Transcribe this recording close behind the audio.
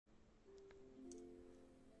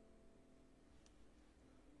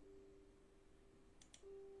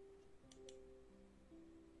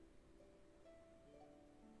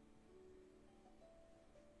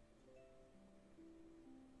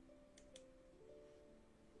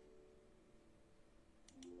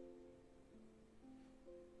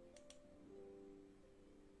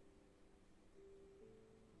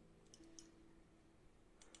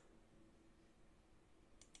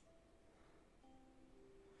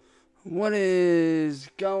What is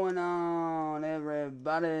going on,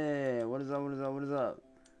 everybody? What is up, what is up, what is up?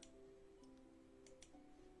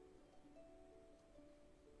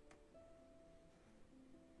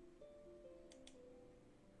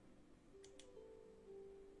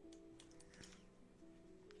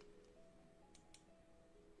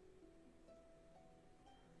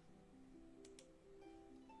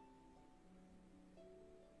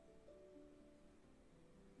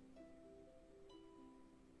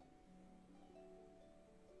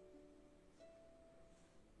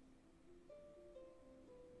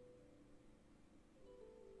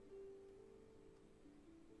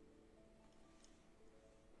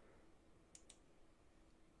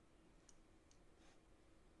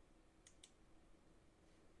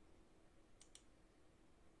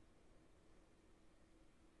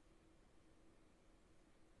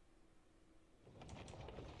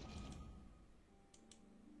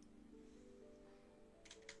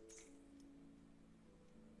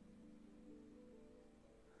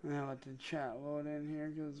 Now let the chat load in here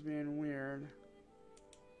because it's being weird.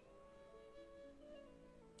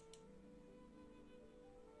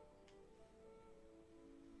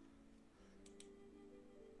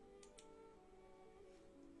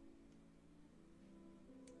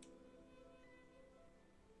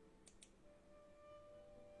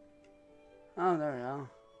 Oh, there we go.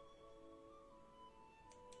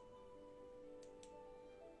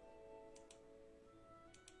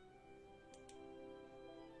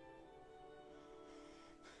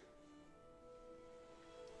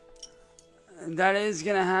 That is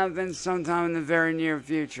going to happen sometime in the very near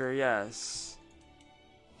future, yes.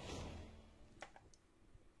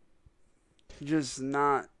 Just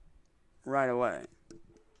not right away.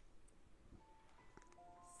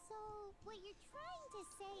 So, what you're trying to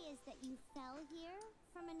say is that you fell here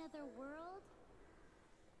from another world?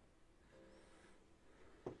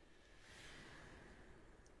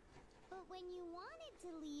 But when you wanted to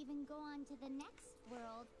leave and go on to the next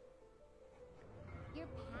world, your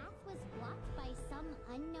path was blocked by some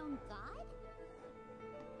unknown god?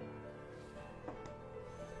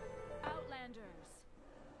 Outlanders,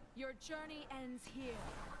 your journey ends here.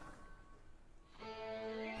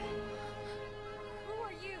 Who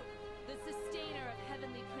are you? The sustainer of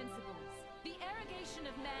heavenly principles. The arrogation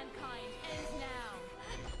of mankind ends now.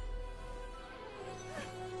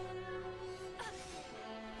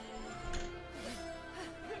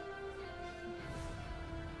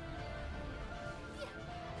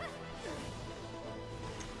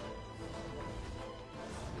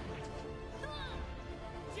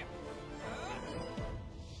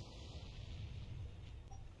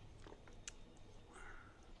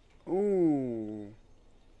 Ooh.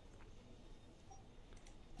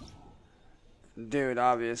 Dude,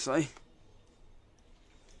 obviously.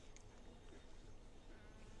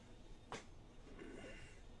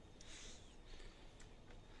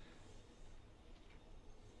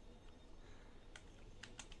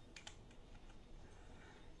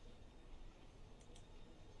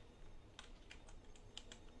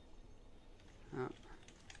 Oh.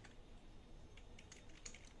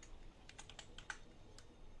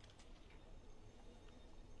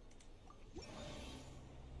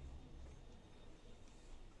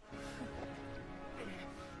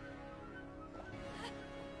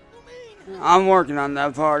 I'm working on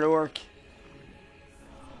that part of work.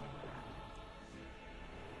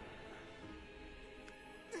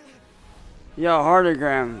 Yo,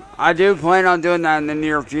 Heartogram, I do plan on doing that in the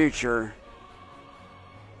near future.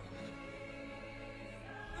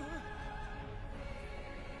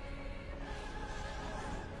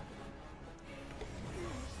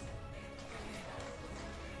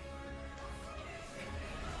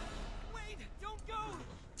 Wait, don't go!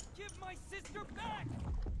 Give my sister back!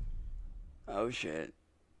 Oh shit.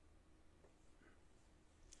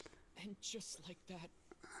 And just like that,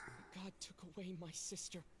 God took away my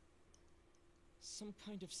sister. Some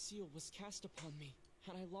kind of seal was cast upon me,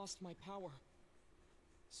 and I lost my power.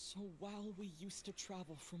 So while we used to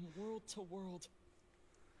travel from world to world,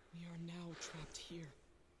 we are now trapped here.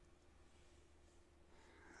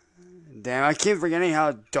 Damn, I keep forgetting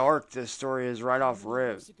how dark this story is right off How many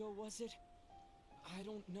rip. years ago was it? I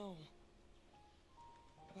don't know.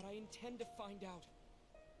 But I intend to find out.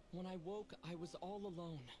 When I woke, I was all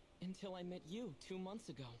alone, until I met you 2 months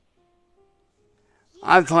ago.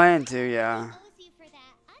 I plan to, yeah. He owes you for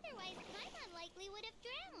that. Otherwise, Paimon likely would have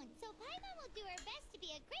drowned. So Paimon will do her best to be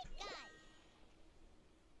a great guide.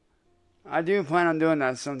 I do plan on doing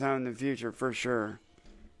that sometime in the future, for sure.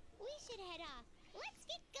 We should head off. Let's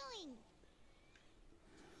get going.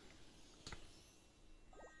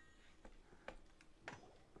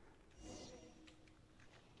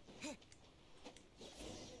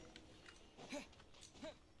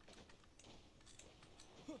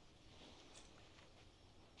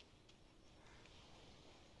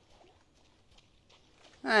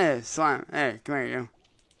 Hey, slime. Hey, come here, you.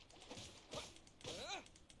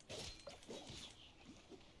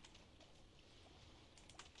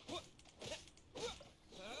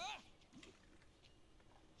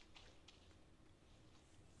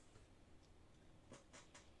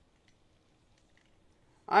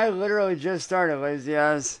 I literally just started, lazy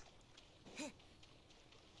ass.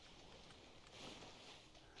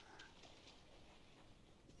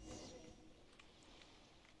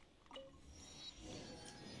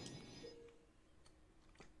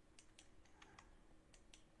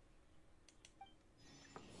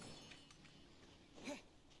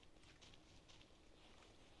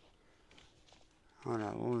 Hold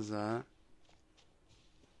on, what was that?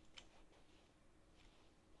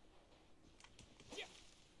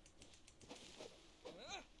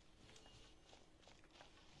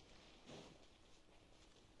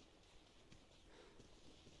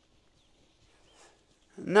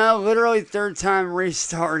 No, literally third time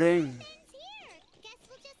restarting. Here. Guess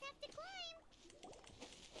we'll just have to climb.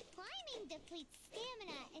 Climbing depletes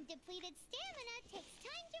stamina, and depleted stamina takes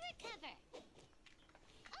time to recover.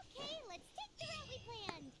 Okay, let's take the route we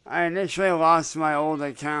planned. I initially lost my old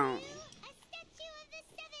account. A statue of the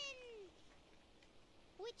seven.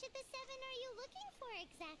 Which of the seven are you looking for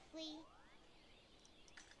exactly?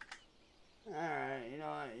 Alright, you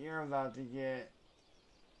know what? You're about to get...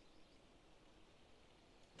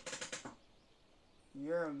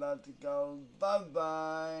 You're about to go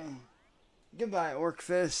bye-bye. Goodbye, Orc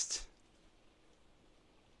Fist.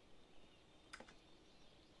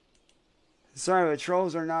 Sorry, but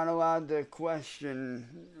trolls are not allowed to question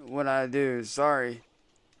what I do. Sorry.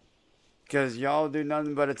 Because y'all do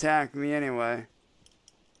nothing but attack me anyway.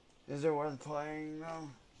 Is it worth playing, though?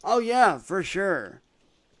 Oh, yeah, for sure.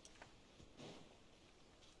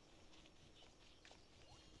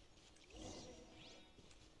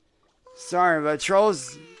 Sorry, but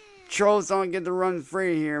trolls don't get to run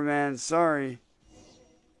free here, man. Sorry.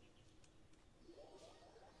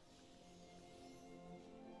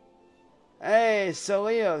 Hey,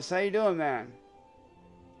 Solios, how you doing, man?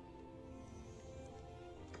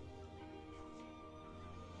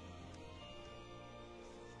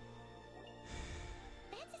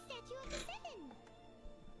 That's a statue of the seven.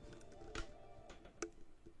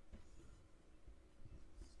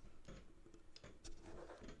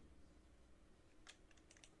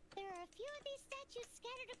 There are a few of these statues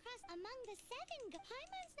scattered across among the seven.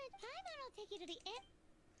 Paimon will take you to the end.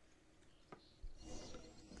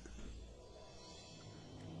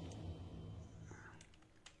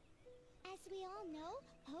 As we all know,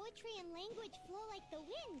 poetry and language flow like the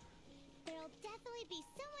wind. There'll definitely be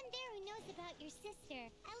someone there who knows about your sister.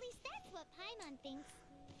 At least that's what Paimon thinks.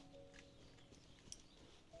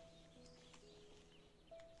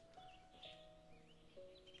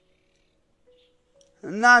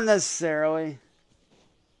 Not necessarily.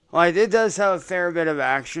 Like, it does have a fair bit of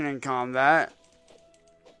action in combat.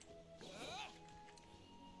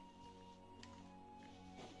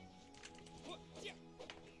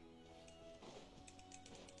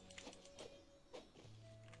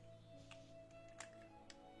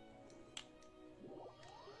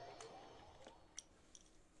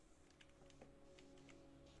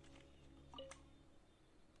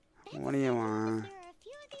 What do you want? There are a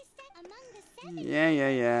few of these among the seven.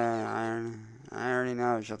 Yeah. I already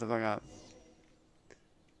know. Shut the fuck up.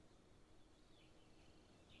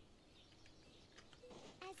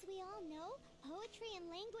 As we all know, poetry and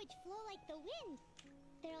language flow like the wind.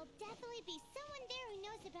 There'll definitely be someone there who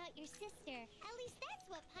knows about your sister. At least that's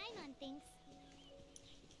what Paimon thinks.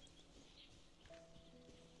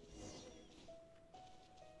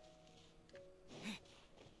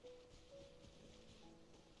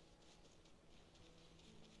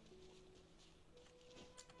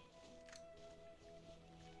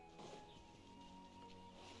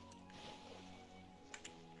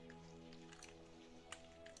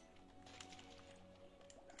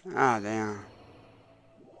 Ah, damn.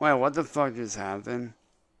 Wait, what the fuck just happened?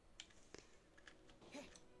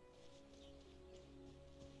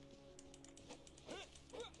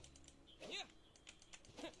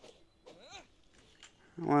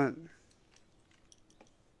 What?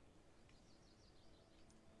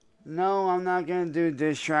 No, I'm not gonna do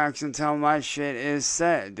diss tracks until my shit is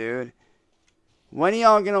set, dude. When are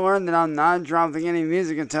y'all gonna learn that I'm not dropping any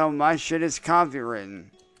music until my shit is copywritten?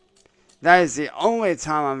 That is the only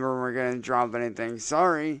time I'm ever gonna drop anything.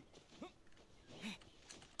 Sorry.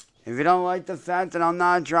 If you don't like the fact that I'm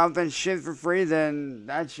not dropping shit for free, then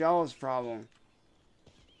that's y'all's problem.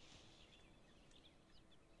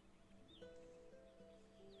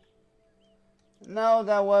 No,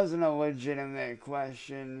 that wasn't a legitimate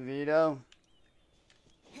question, Vito.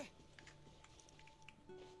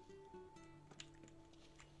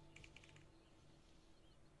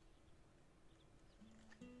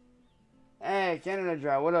 Hey, Canada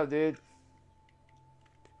Dry, what up, dude?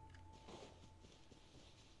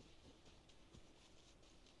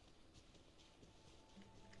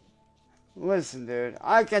 Listen, dude,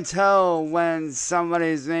 I can tell when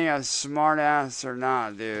somebody's being a smartass or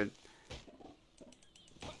not, dude.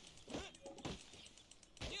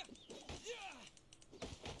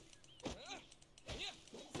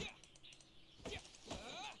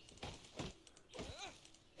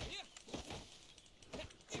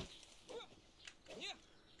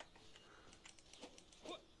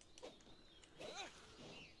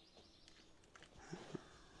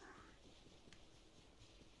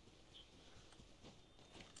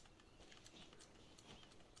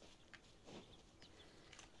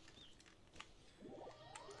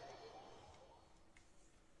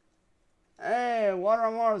 Hey, Water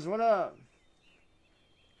on Mars, what up?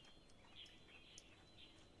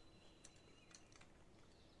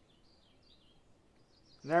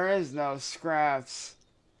 There is no scraps.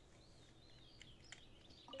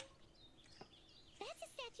 That's a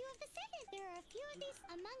statue of the seven. There are a few of these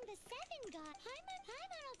among the seven gods.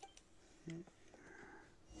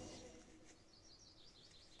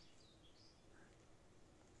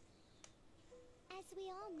 As we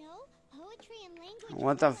all know, poetry and language.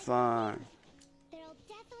 What the fuck? There'll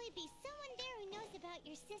definitely be someone there who knows about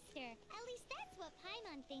your sister. At least that's what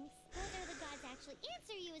Paimon thinks. Whether the gods actually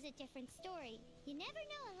answer you is a different story. You never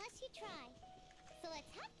know unless you try. So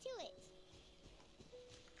let's hop to it.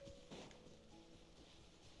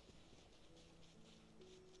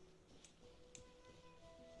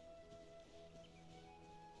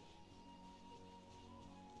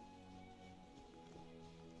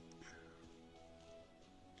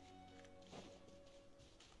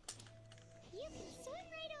 You can swim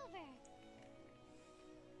right over.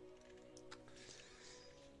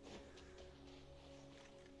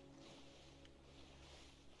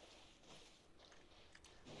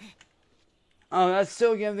 Oh, that's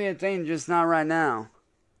still gonna be a thing, just not right now.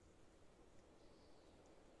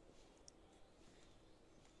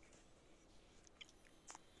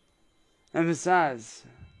 And besides,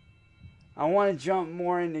 I want to jump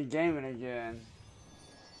more into gaming again.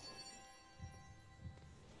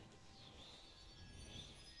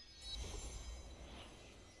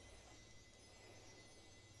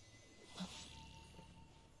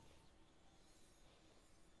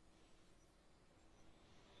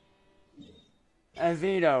 And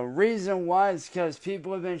Vito, reason why is because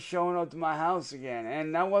people have been showing up to my house again.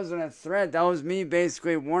 And that wasn't a threat. That was me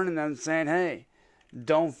basically warning them, saying, hey,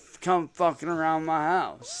 don't come fucking around my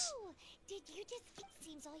house. Ooh, did you just... It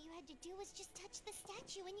seems all you had to do was just touch the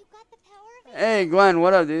statue and you got the power of it. Hey, Glenn,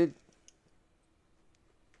 what up, dude?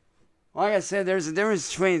 Like I said, there's a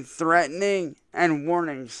difference between threatening and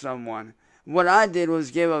warning someone. What I did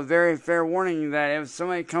was give a very fair warning that if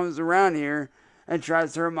somebody comes around here and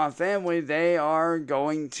tries to hurt my family, they are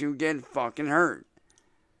going to get fucking hurt.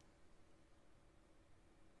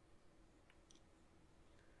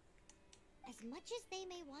 As much as they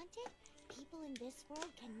may want it, people in this world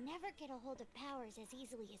can never get a hold of powers as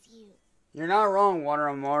easily as you. You're not wrong, Water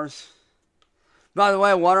on Mars. By the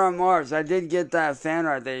way, Water on Mars, I did get that fan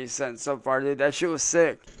art that you sent so far, dude. That shit was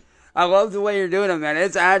sick. I love the way you're doing it, man.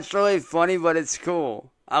 It's actually funny, but it's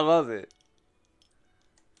cool. I love it.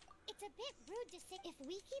 It's a bit rude to say if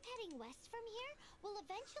we keep heading west from here, we'll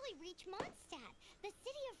eventually reach Mondstadt, the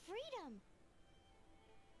city of freedom.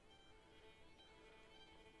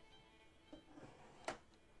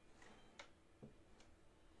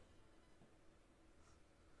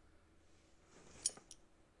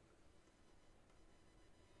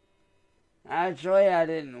 Actually, I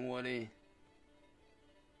didn't, Woody.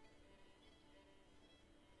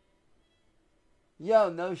 Yo,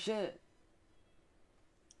 no shit.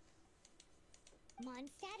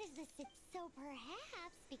 Mondstadt is the city, so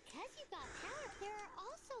perhaps because you got power, there are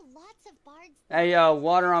also lots of bards. Hey, yo,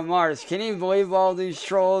 Water on Mars. Can you believe all these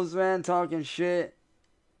trolls, man, talking shit?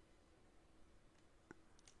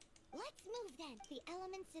 Let's move then. The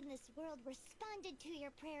elements in this world responded to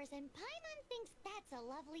your prayers, and Paimon thinks that's a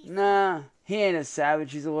lovely. Nah, he ain't a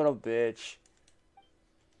savage. He's a little bitch.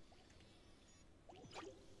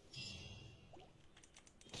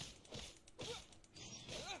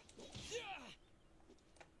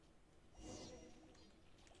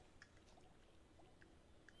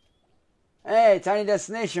 Hey, Tiny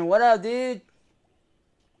Destination, what up, dude?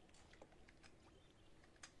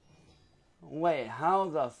 Wait, how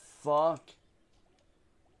the fuck?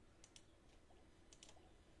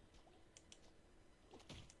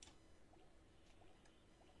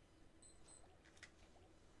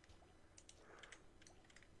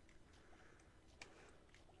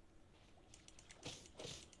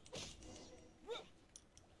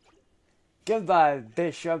 Goodbye,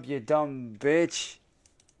 Bishop, you dumb bitch.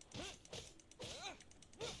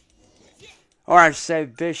 Or I say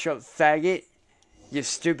Bishop faggot. You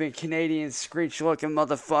stupid Canadian screech-looking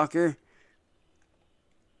motherfucker.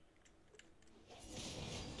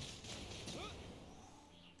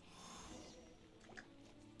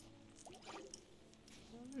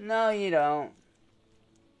 No, you don't.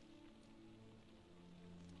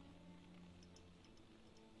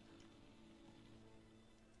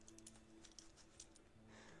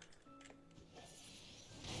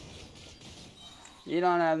 You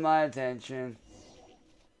don't have my attention.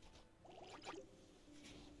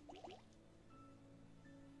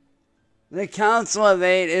 The Council of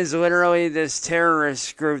Eight is literally this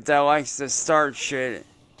terrorist group that likes to start shit.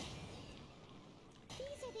 These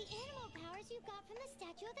are the animal powers you got from the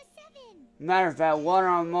Statue of the Seven. Matter of fact, water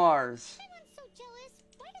on Mars. Everyone's so jealous.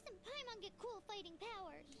 Why doesn't Paimon get cool fighting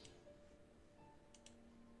powers?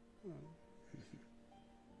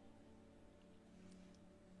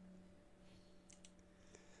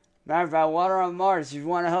 Matter of fact, water on Mars. If you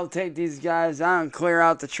want to help take these guys out and clear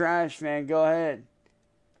out the trash, man, go ahead.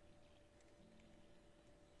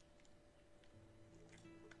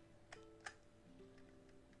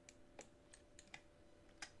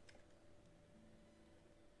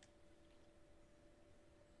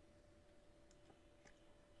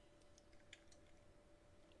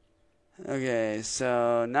 Okay,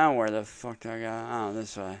 so now where the fuck do I go? Oh,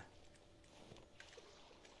 this way.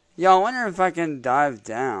 Yo, I wonder if I can dive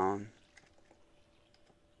down.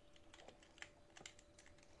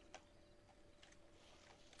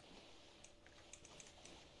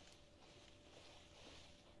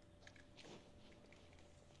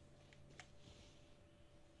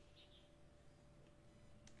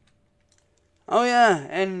 Oh yeah,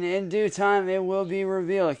 and in due time it will be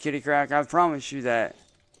revealed, Kitty Crack. I promise you that.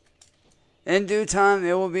 In due time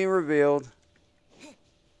it will be revealed.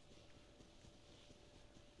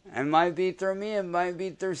 It might be through me, it might be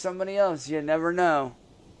through somebody else. You never know.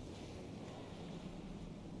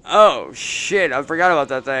 Oh shit, I forgot about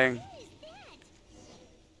that thing. What is that?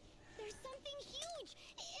 There's something huge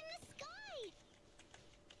in the sky.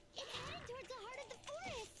 It's headed towards the heart of the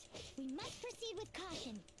forest. We must proceed with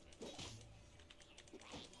caution.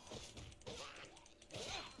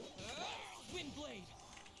 Windblade.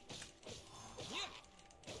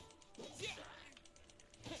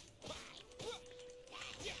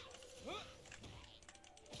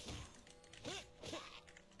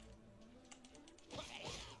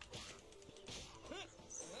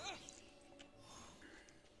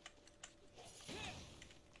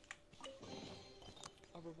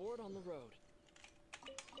 A reward on the road.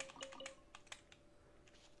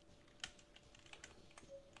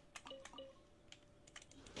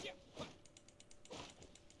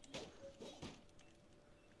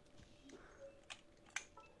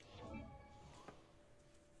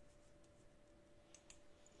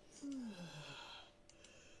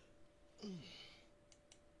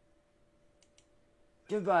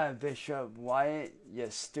 Goodbye, Bishop Wyatt, you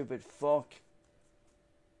stupid fuck.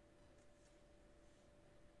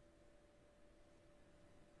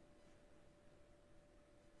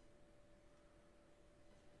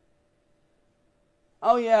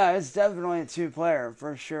 Oh yeah, it's definitely a two-player,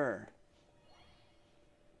 for sure.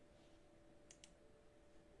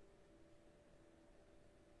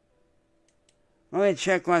 Let me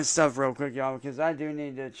check my stuff real quick, y'all, because I do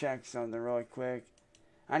need to check something really quick.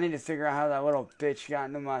 I need to figure out how that little bitch got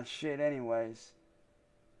into my shit anyways.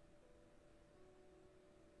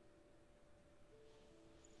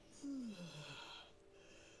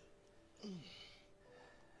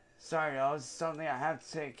 Sorry, y'all, it's something I have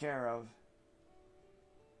to take care of.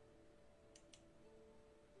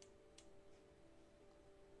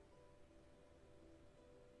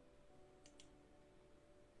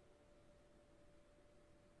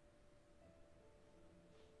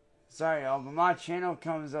 Sorry, y'all, but my channel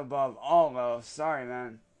comes above all those. Sorry,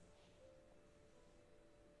 man.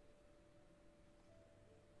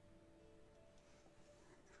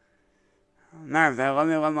 Matter of fact, let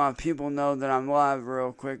me let my people know that I'm live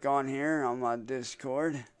real quick on here on my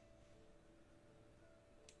Discord.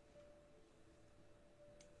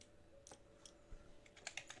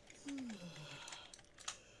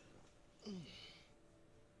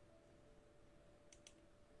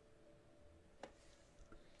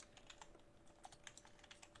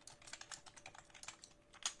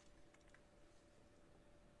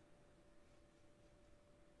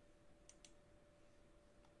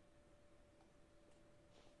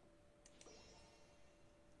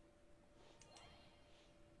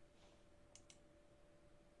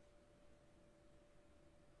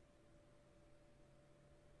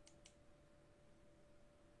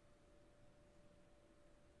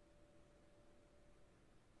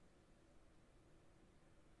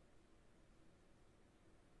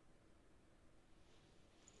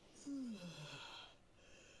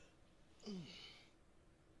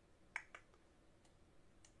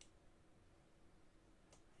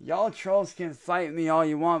 Y'all trolls can fight me all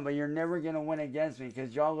you want, but you're never gonna win against me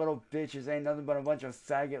because y'all little bitches ain't nothing but a bunch of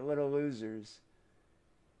faggot little losers.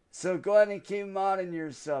 So go ahead and keep modding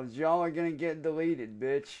yourselves. Y'all are gonna get deleted,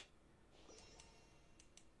 bitch.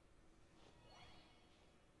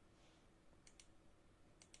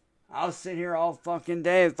 I'll sit here all fucking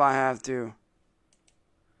day if I have to.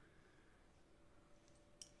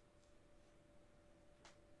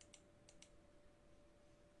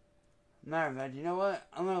 Matter of fact, you know what?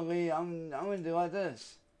 I'm gonna leave. I'm gonna do it like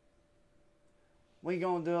this. We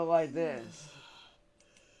gonna do it like this.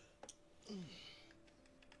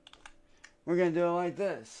 We're gonna do it like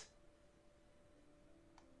this.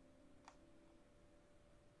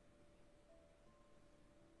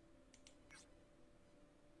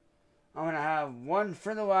 I'm gonna have one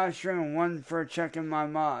for the live stream and one for checking my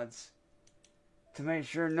mods to make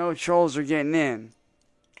sure no trolls are getting in.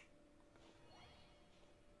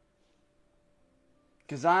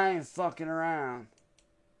 Cause I ain't fucking around.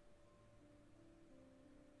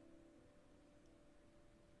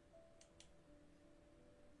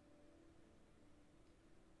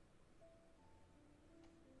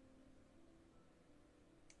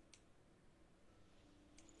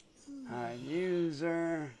 Hi,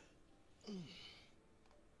 user.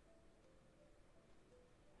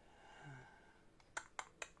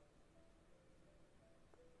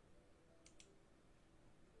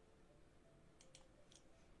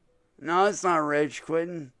 No, it's not rage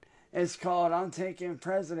quitting. It's called I'm taking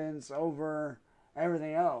precedence over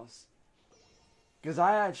everything else. Because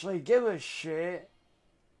I actually give a shit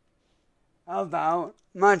about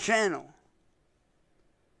my channel.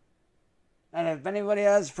 And if anybody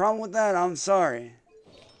has a problem with that, I'm sorry.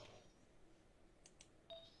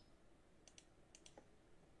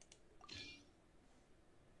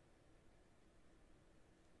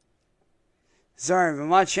 Sorry, but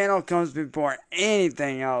my channel comes before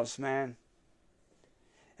anything else, man.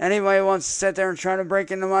 Anybody wants to sit there and try to break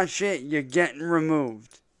into my shit, you're getting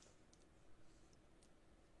removed.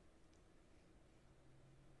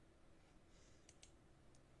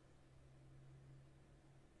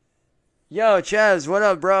 Yo, Chaz, what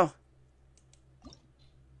up, bro?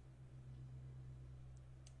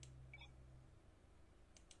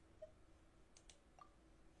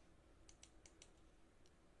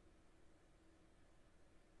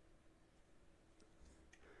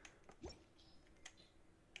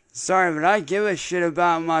 Sorry, but I give a shit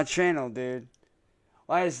about my channel, dude.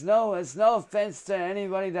 Like, it's no offense to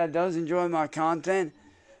anybody that does enjoy my content,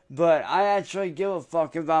 but I actually give a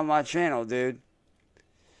fuck about my channel, dude.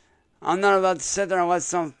 I'm not about to sit there and let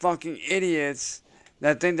some fucking idiots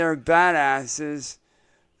that think they're badasses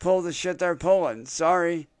pull the shit they're pulling.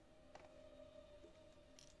 Sorry.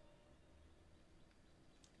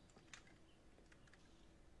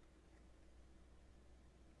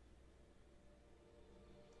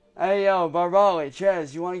 Hey, yo, Barbali,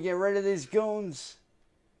 Chaz, you want to get rid of these goons?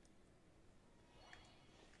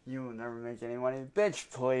 You will never make any money.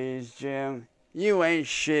 Bitch, please, Jim. You ain't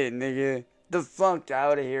shit, nigga. The fuck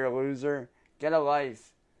out of here, loser. Get a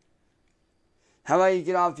life. How about you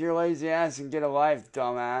get off your lazy ass and get a life,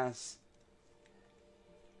 dumbass?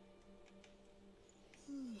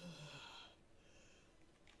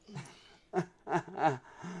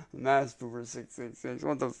 Mass Pooper 666.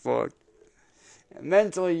 What the fuck?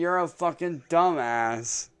 Mentally, you're a fucking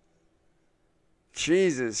dumbass.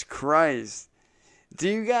 Jesus Christ. Do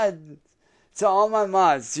you guys, to all my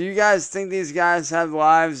mods, do you guys think these guys have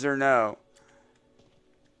lives or no?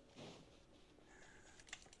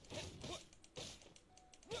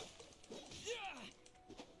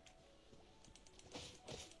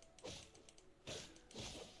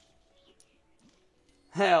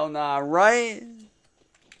 Hell nah, right?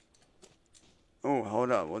 Oh,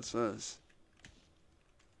 hold up, what's this?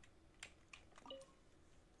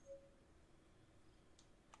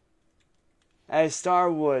 Hey,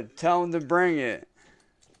 Starwood, tell them to bring it.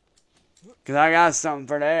 Because I got something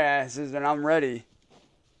for their asses and I'm ready.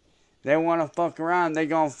 They want to fuck around, they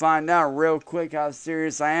going to find out real quick how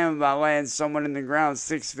serious I am about laying someone in the ground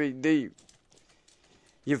 6 feet deep.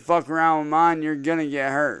 You fuck around with mine, you're going to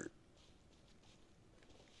get hurt.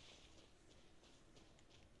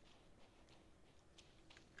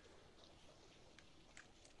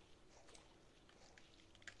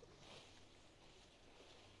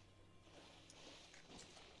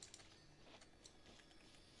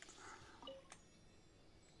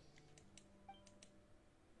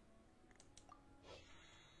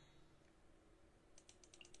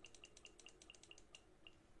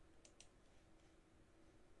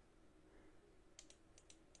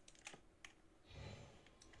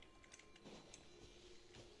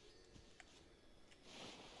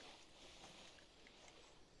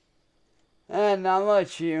 And not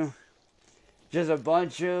much, you. Just a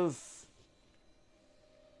bunch of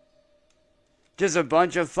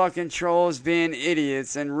fucking trolls being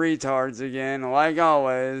idiots and retards again, like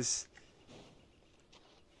always.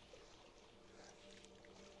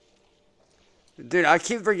 Dude, I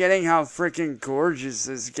keep forgetting how freaking gorgeous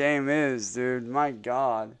this game is, dude. My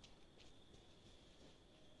god.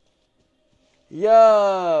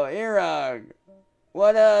 Yo, Irog.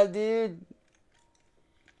 What up, dude?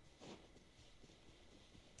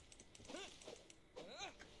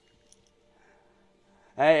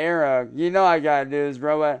 Hey, Irog. You know I gotta do this,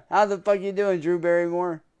 bro. But how the fuck you doing, Drew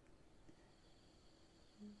Barrymore?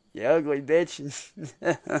 You ugly bitch.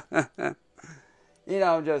 You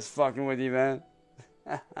know I'm just fucking with you, man.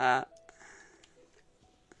 How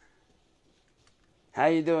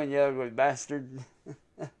you doing, you ugly bastard?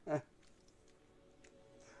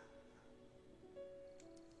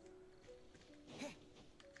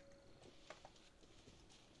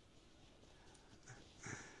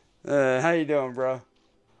 How you doing, bro?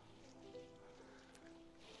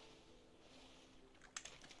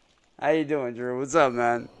 How you doing, Drew? What's up,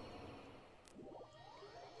 man?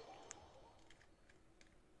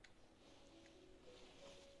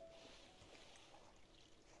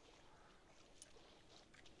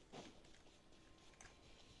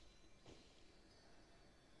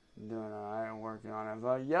 Doing alright, working on it,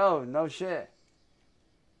 but yo, no shit.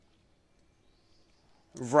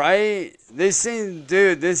 Right? This thing,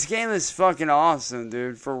 dude, this game is fucking awesome,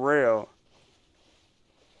 dude, for real.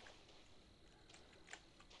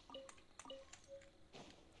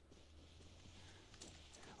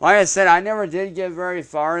 Like I said, I never did get very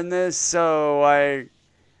far in this, so, like,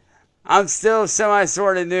 I'm still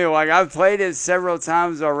sort of new. Like, I've played it several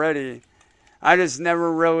times already. I just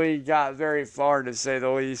never really got very far, to say the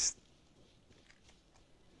least.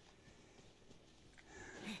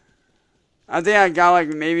 I think I got like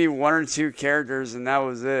maybe 1 or 2 characters and that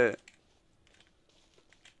was it.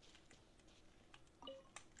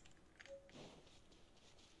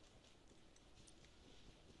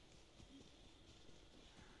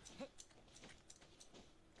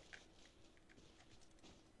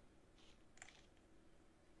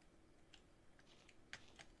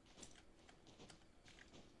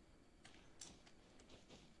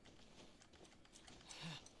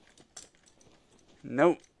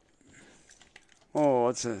 Nope. Oh,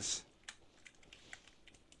 what's this?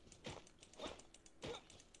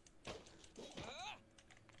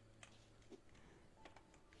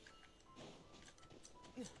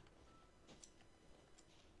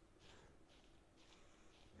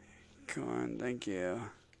 Come on, thank you.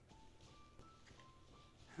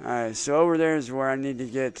 Alright, so over there is where I need to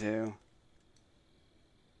get to.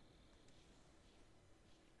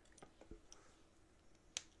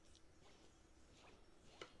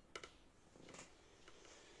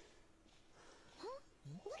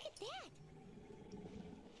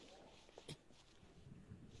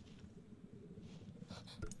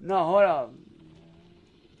 No, hold up.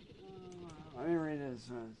 Let me read this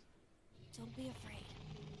one. Don't be afraid.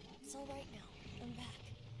 It's all right now. I'm back.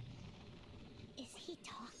 Is he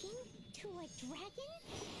talking to a dragon?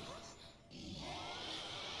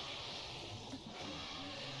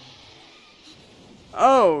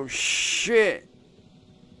 Oh, shit.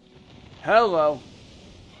 Hello.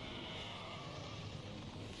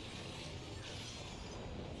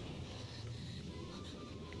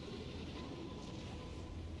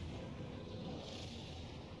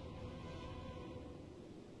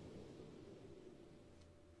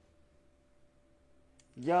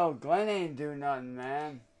 Yo, Glenn ain't do nothing,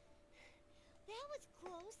 man. That was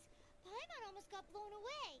close. Paimon almost got blown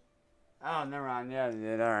away. Oh, never mind. Yeah, you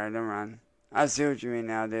did. Alright, never mind. I see what you mean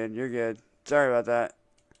now, dude. You're good. Sorry about that.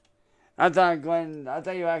 I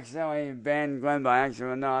thought you accidentally banned Glenn by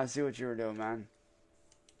accident. No, I see what you were doing, man.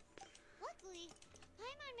 Luckily,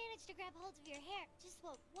 Paimon managed to grab hold of your hair. Just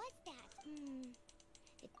what was that?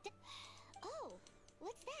 Oh,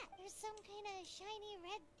 what's that? There's some kind of shiny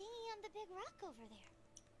red thingy on the big rock over there.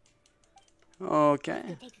 Okay. Let's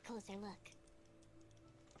go take a closer look.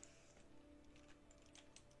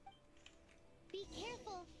 Be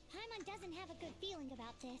careful. Paimon doesn't have a good feeling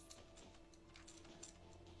about this.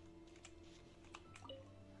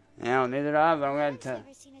 Yeah, neither do I, but I'm going to I've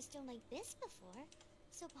never seen a stone like this before.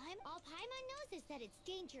 So all Paimon knows is that it's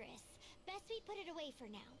dangerous. Best we put it away for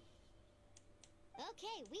now.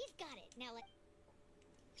 Okay, we've got it. Now let.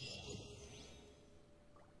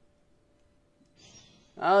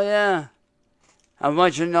 Oh, yeah. A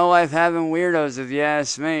bunch of no-life having weirdos, if you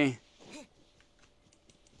ask me.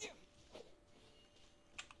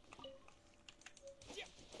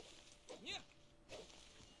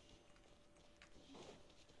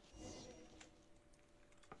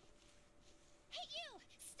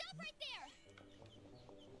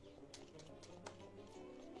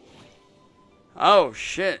 Oh,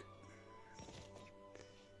 shit.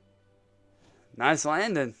 Nice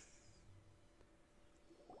landing.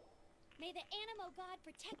 May the Animo God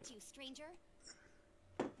protect you, stranger.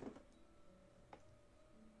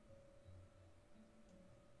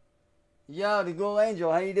 Yo, the Ghoul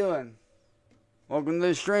Angel, how you doing? Welcome to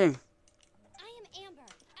the stream. I am Amber,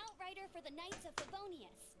 outrider for the Knights of Favonius.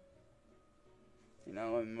 You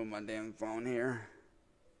know, let me move my damn phone here.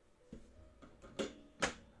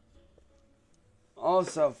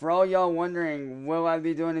 Also, for all y'all wondering, will I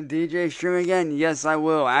be doing a DJ stream again? Yes, I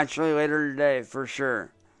will. Actually, later today, for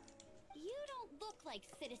sure. You don't look like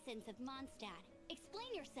citizens of Mondstadt.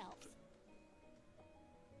 Explain yourselves.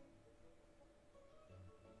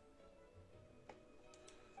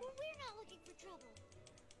 We're not looking for trouble.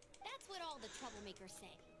 That's what all the troublemakers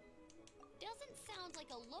say. Doesn't sound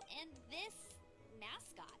like a look. And this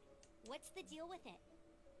mascot, what's the deal with it?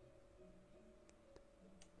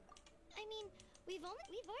 I mean, we've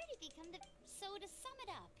already become the... So to sum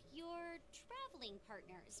it up, you're traveling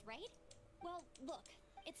partners, right? Well, look,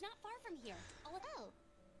 it's not far from here. Oh,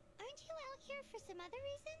 aren't you out here for some other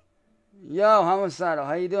reason? Yo, Homicidal,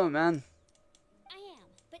 how you doing, man? I am,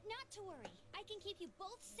 but not to worry. I can keep you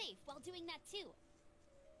both safe while doing that too.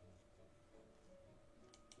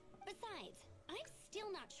 Besides, I'm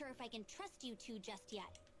still not sure if I can trust you two just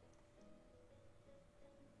yet.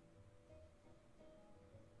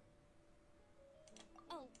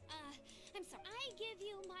 Oh, I'm sorry. I give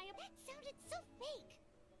you my... That sounded so fake.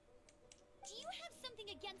 Do you have something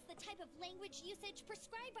against the type of language usage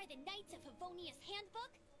prescribed by the Knights of Favonius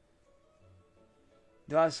Handbook?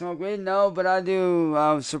 Do I smoke weed? No, but I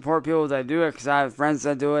do support people that do it because I have friends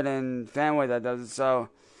that do it and family that does it. So,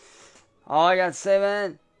 all I got to say,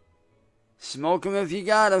 man, smoke them if you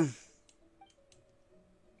got them.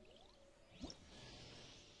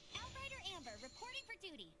 Outrider Amber, reporting for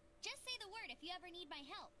duty. Just say the word if you ever need my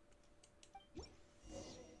help.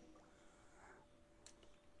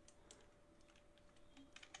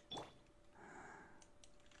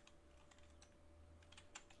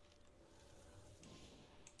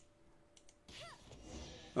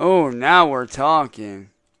 Oh, now we're talking.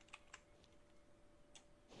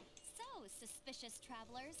 So, suspicious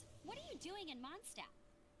travelers, what are you doing in Mondstadt?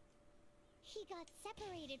 He got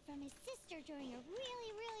separated from his sister during a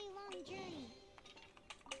really long journey.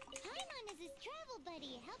 Paimon is his travel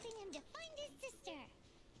buddy, helping him to find his sister.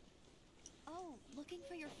 Oh, looking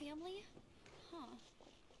for your family? Huh.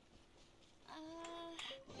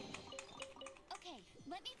 Okay,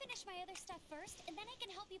 let me finish my other stuff first, and then I can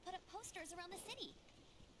help you put up posters around the city.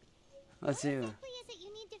 Let's see. What exactly is it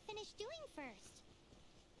you need to finish doing first?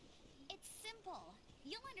 It's simple.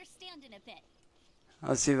 You'll understand in a bit.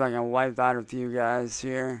 Let's see if I can wipe out a few guys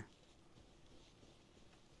here.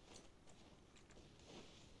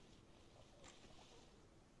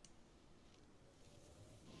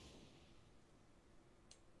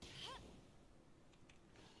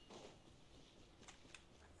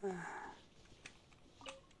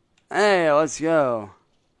 Hey, let's go.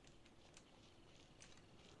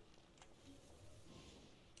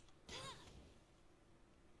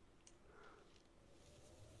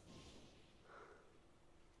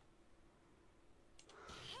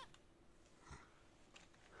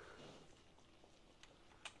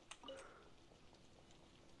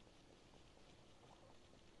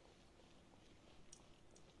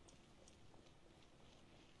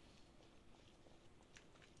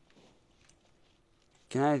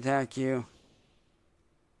 Can I attack you?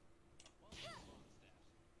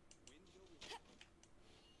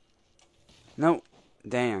 Nope.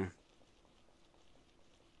 Damn.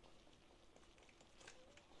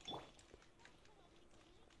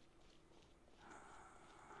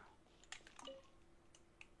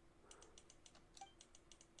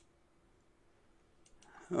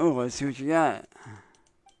 Oh, let's see what you got.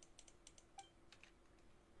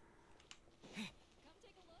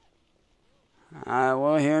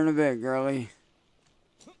 Well, here in a bit, girlie.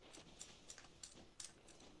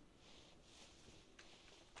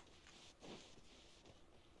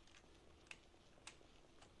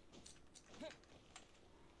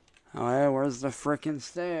 Oh, yeah, where's the frickin'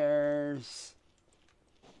 stairs?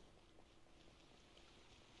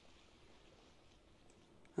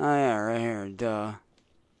 Oh, yeah, right here, duh.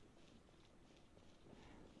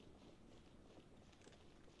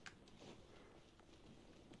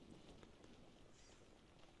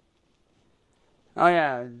 Oh,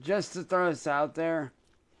 yeah, just to throw this out there,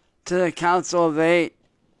 to the Council of 8,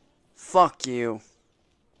 fuck you.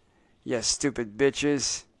 You stupid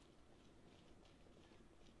bitches.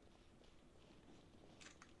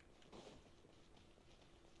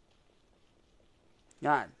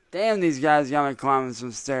 God Damn, these guys got me climbing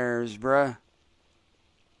some stairs, bruh.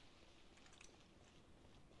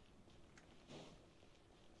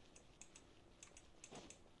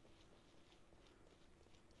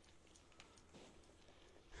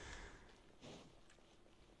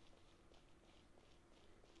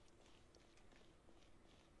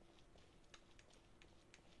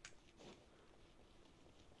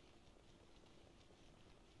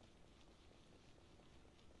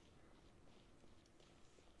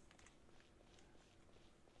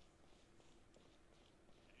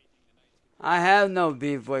 I have no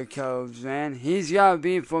beef with Coves, man. He's got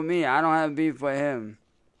beef with me. I don't have beef with him.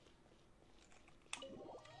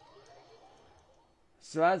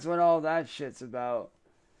 So that's what all that shit's about.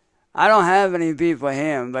 I don't have any beef with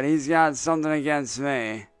him, but he's got something against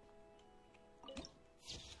me.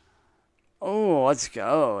 Oh, let's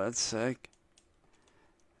go. That's sick.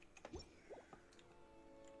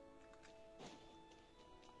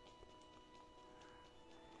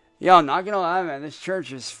 Yo, not gonna lie, man. This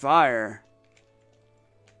church is fire.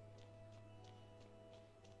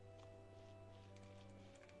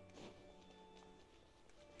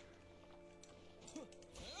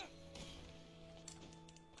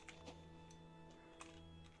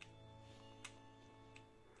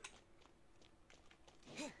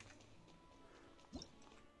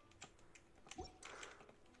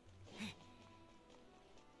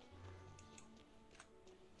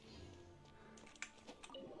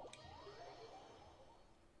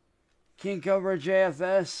 King Cobra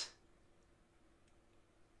JFS?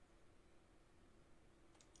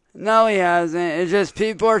 No, he hasn't. It's just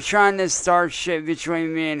people are trying to start shit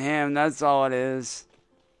between me and him. That's all it is.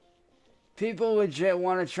 People legit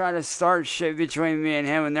want to try to start shit between me and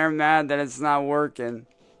him, and they're mad that it's not working.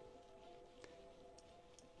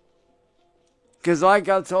 Because like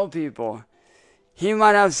I've told people, he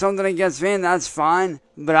might have something against me, and that's fine.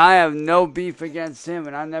 But I have no beef against him,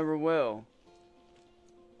 and I never will.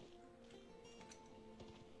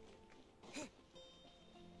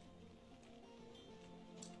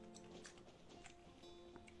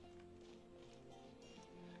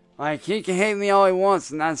 Like, he can hate me all he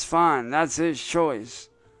wants, and that's fine. That's his choice.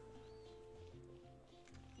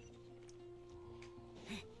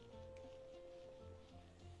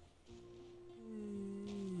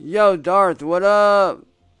 Yo, Darth, what up?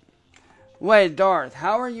 Wait, Darth,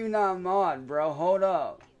 how are you not mod, bro? Hold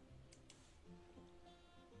up.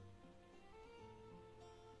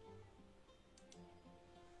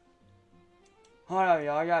 Hold up,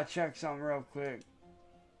 y'all. I gotta check something real quick.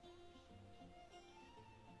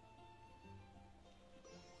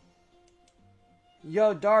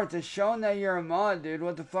 Yo, Darth, it's showing that you're a mod, dude.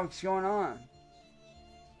 What the fuck's going on?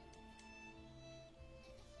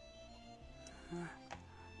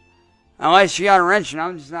 Unless you got a wrench and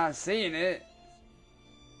I'm just not seeing it.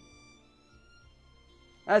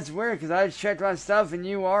 That's weird, because I just checked my stuff and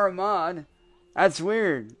you are a mod. That's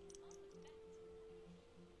weird.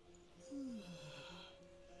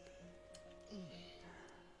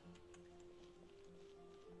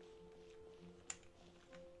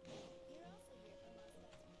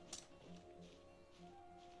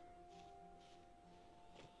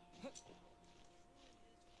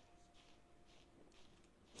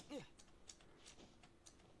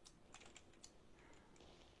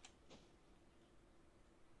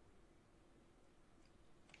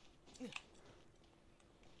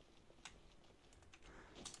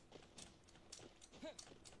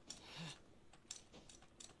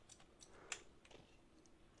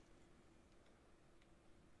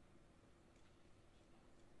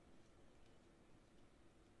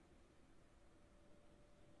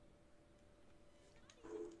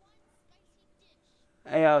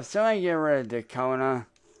 Hey, yo, somebody get rid of Dakota.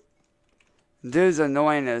 Dude's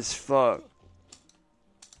annoying as fuck.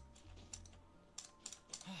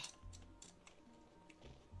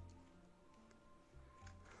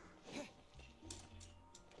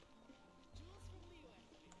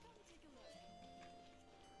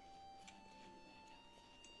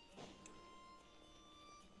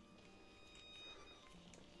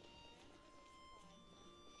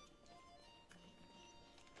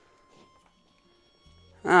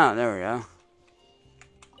 Oh, there we go.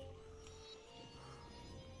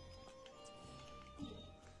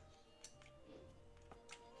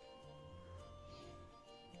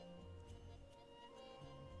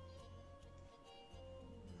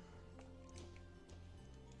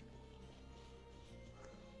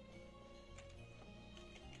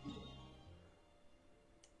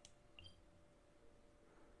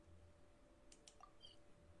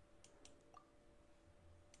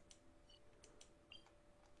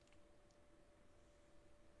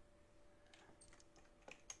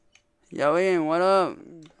 Yo, Ian, what up?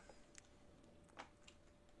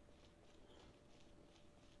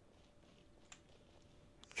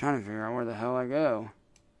 Trying to figure out where the hell I go.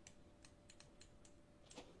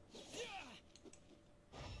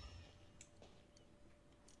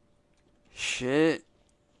 Shit.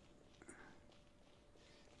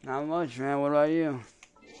 Not much, man. What about you?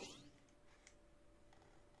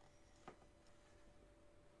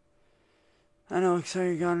 I know, looks like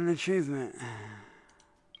you got an achievement.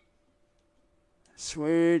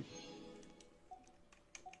 Sweet.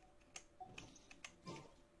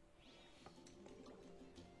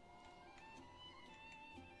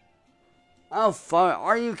 Oh, fuck.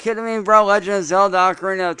 Are you kidding me, bro? Legend of Zelda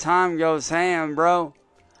Ocarina of Time goes ham, bro.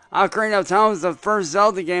 Ocarina of Time was the first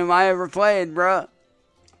Zelda game I ever played, bro.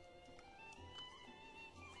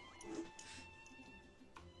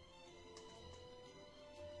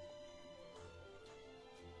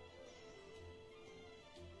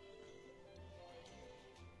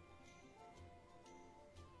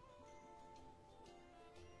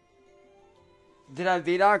 Did I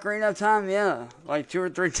beat Ocarina of Time? Yeah. Like 2 or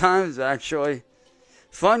 3 times, actually.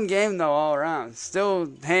 Fun game, though, all around.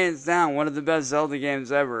 Still, hands down, one of the best Zelda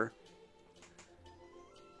games ever.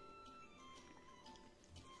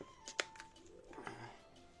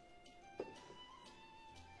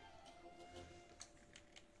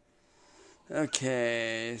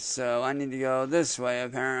 Okay, so I need to go this way,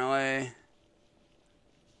 apparently.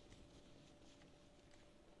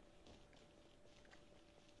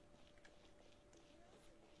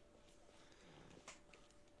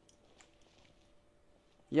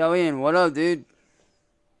 Yo, Ian, what up, dude?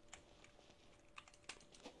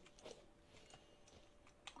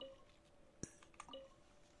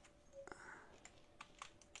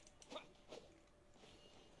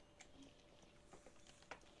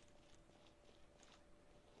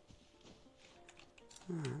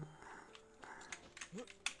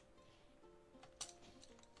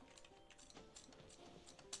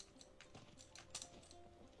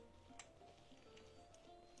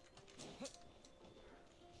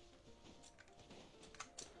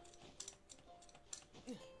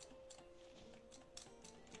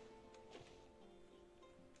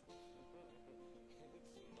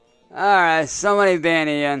 Alright, somebody ban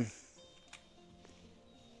Ian.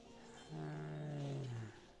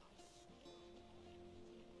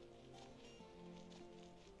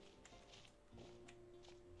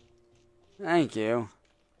 Thank you.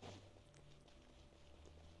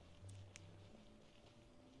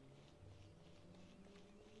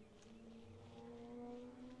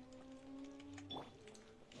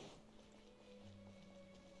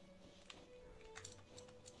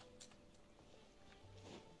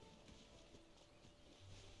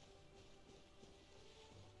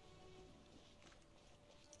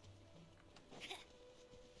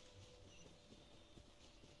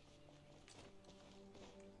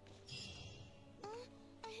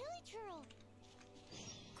 A hilly turtle.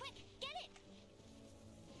 Quick, get it!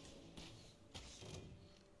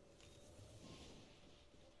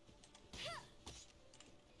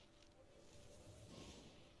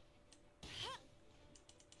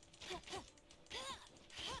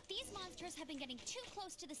 These monsters have been getting too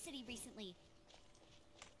close to the city recently.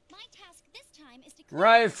 My task this time is to...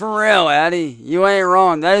 Right, for real, Addy. You ain't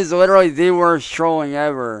wrong. That is literally the worst trolling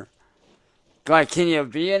ever. Like, can you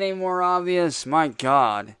be any more obvious? My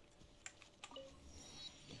God.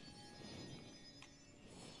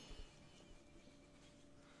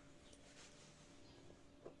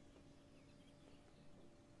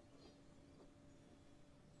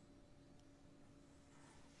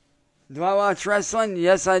 Do I watch wrestling?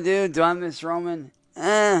 Yes, I do. Do I miss Roman?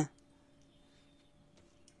 I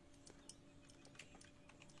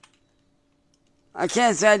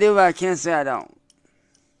can't say I do, but I can't say I don't.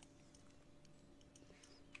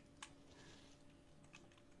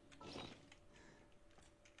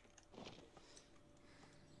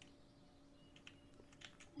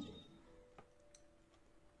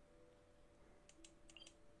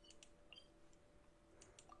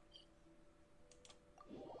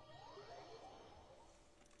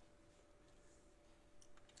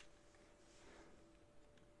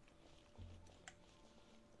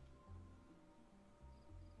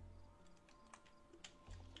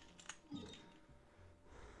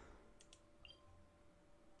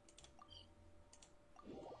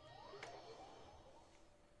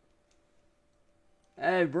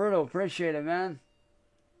 Hey, Brutal, appreciate it, man.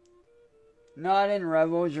 No, I didn't, Rev.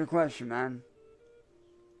 What was your question, man?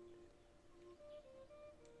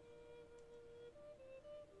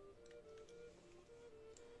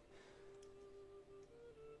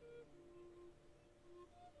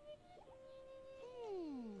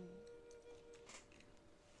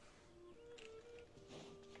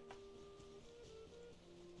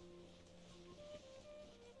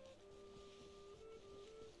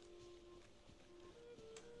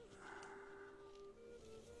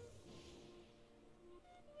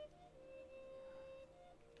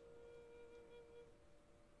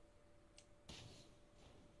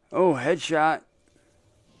 Oh, headshot.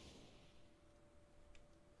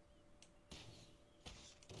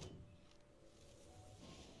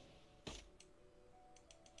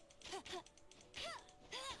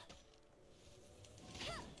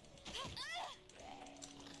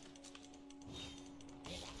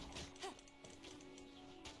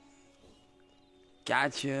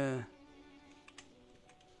 Gotcha.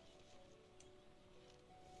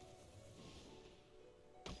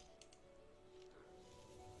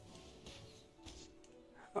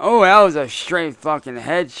 Oh, that was a straight fucking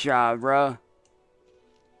headshot, bro.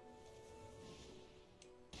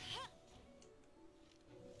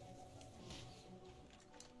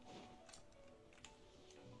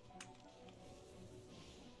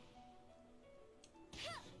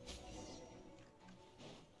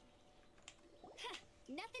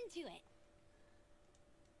 Nothing to it.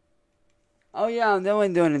 Oh yeah, I'm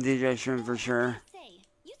definitely doing a DJ stream for sure. Say,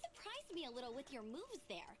 you surprised me a little with your moves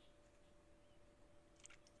there.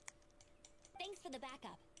 Thanks for the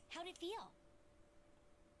backup. How'd it feel?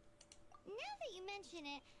 Now that you mention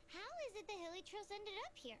it, how is it the Hilichurls ended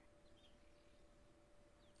up here?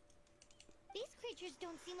 These creatures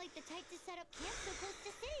don't seem like the type to set up camp so close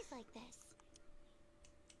to cities like this.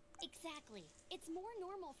 Exactly. It's more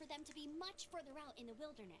normal for them to be much further out in the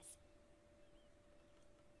wilderness.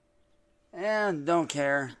 And don't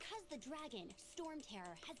care. Because the dragon, Storm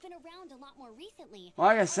Terror, has been around a lot more recently.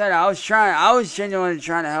 Like I said, I was genuinely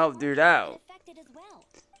trying to help dude out. Affected as well.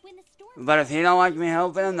 When the storm But if he don't like me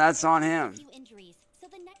helping him, that's on him. few injuries. So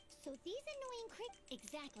these annoying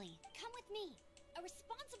exactly. Come with me. A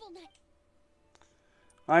responsible knight.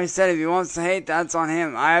 Like I said, if he wants to hate, that's on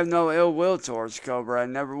him. I have no ill will towards Cobra. I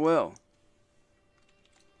never will.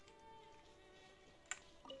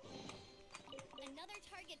 Another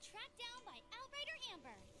target tracked down by Outrider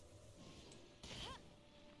Amber.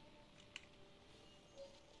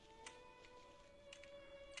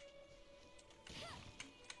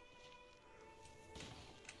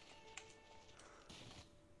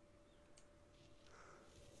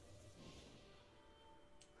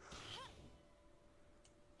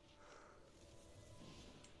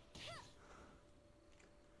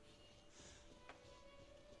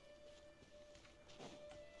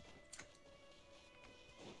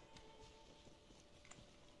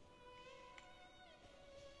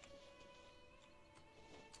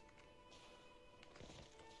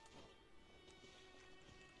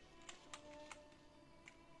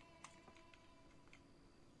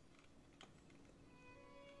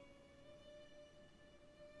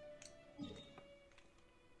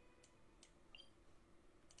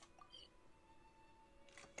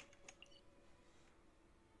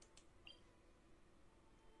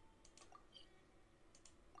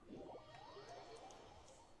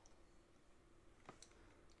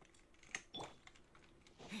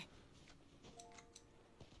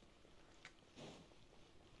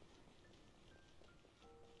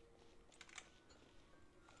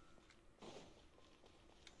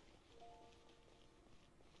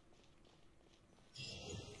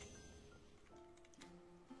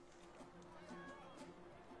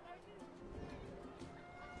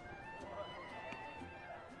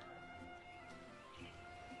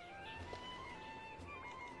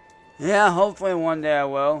 Yeah, hopefully one day I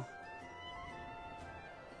will.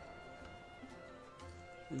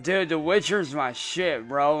 Dude, The Witcher's my shit,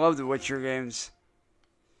 bro. I love the Witcher games.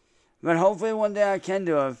 But hopefully one day I can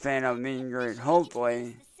do a fan of meet and greet.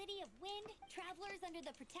 Hopefully. The city of wind, travelers under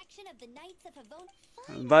the protection of the Knights of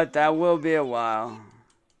Havon. But that will be a while.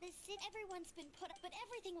 Everyone's been put up, but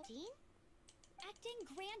everything. Jean? Acting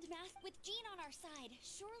Grand Master with Jean on our side.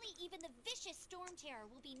 Surely even the vicious Storm Terror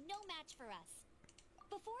will be no match for us.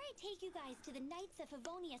 Before I take you guys to the Knights of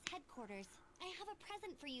Havonia's headquarters, I have a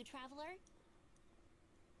present for you, traveler.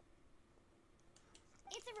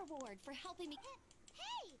 It's a reward for helping me.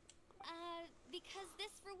 Hey! Because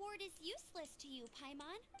this reward is useless to you,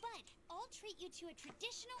 Paimon, but I'll treat you to a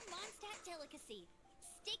traditional Mondstadt delicacy,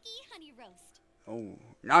 sticky honey roast. Oh,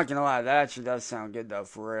 not gonna lie, that actually does sound good though,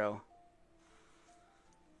 for real.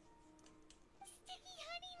 Sticky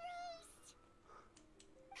honey roast!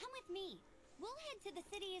 Come with me. We'll head to the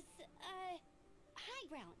city's, high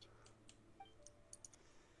ground.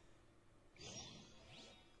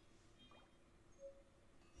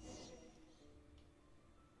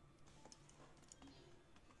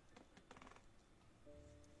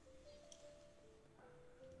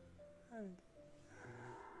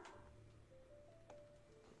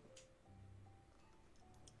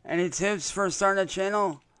 Any tips for starting a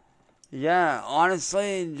channel? Yeah,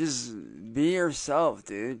 honestly, just be yourself,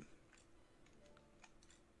 dude.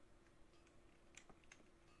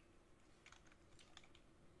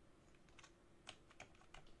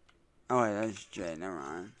 Oh wait, that's J. Never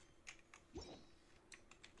mind.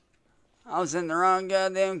 I was in the wrong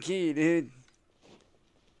goddamn key, dude.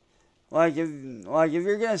 Like if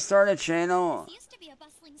you're gonna start a channel, This used to be a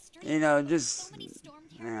bustling street, you know, but with just so many storm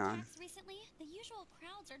terror yeah. attacks recently, the usual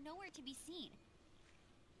crowds are nowhere to be seen.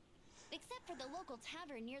 Except for the local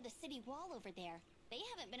tavern near the city wall over there. They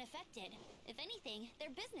haven't been affected. If anything, their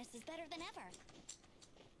business is better than ever.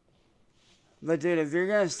 But dude, if you're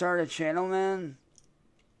gonna start a channel, man,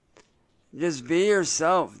 just be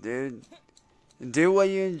yourself, dude. Do what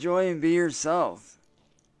you enjoy and be yourself.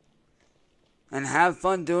 And have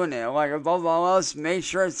fun doing it. Like, above all else, make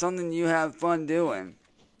sure it's something you have fun doing.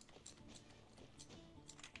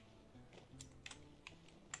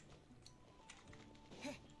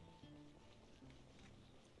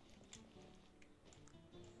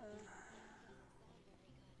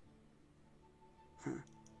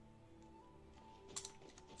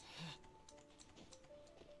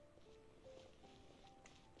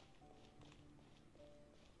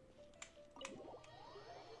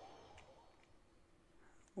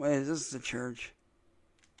 Wait, is this the church?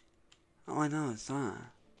 Oh, I know, it's not.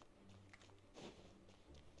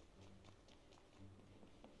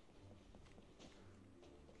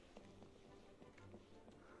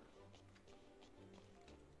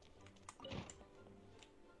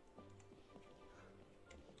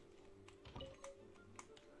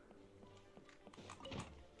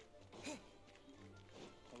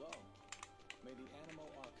 Hello. May the Animo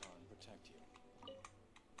Archon protect you.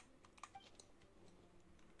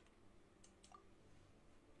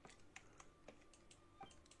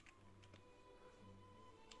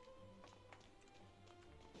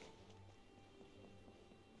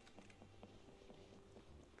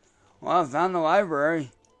 Well, I found the library.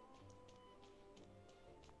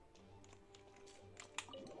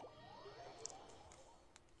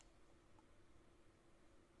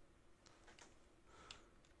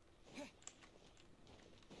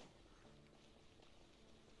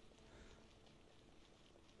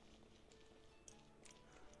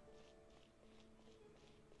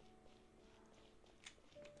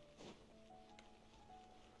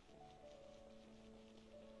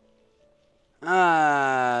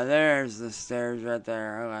 Ah, there's the stairs right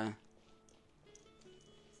there. Okay.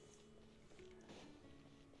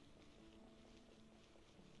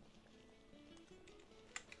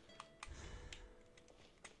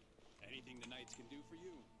 Anything the knights can do for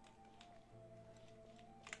you.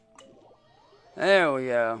 There we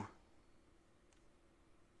go.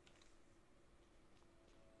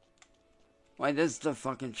 Wait, this is the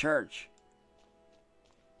fucking church.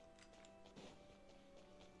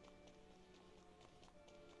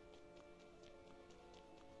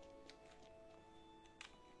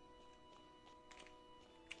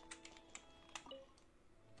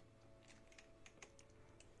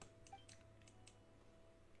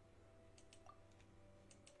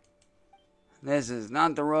 This is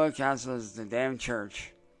not the royal castle, it's the damn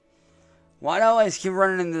church. Why do I always keep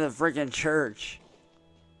running into the freaking church?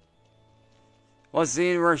 What's the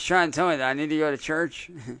universe trying to tell me, that I need to go to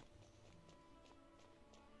church?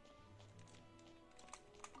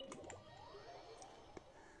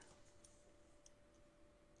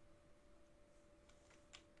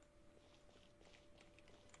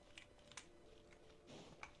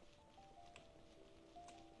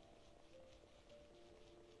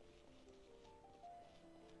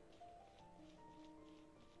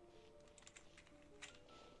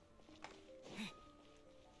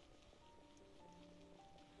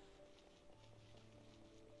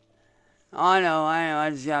 I know, I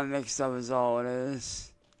just got mixed up is all it is.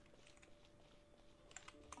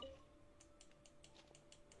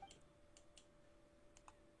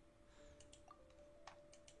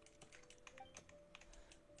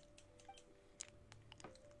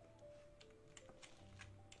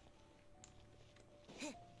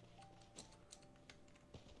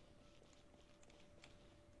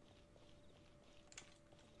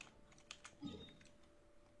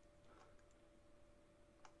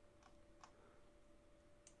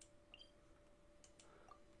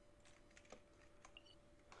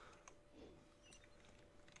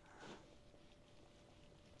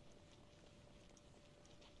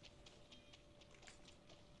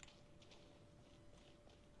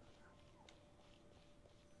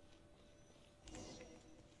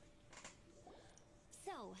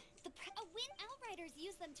 Wind outriders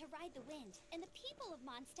use them to ride the wind, and the people of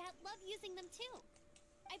Mondstadt love using them too.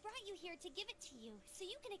 I brought you here to give it to you, so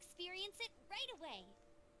you can experience it right away.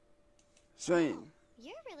 Sweet. Oh,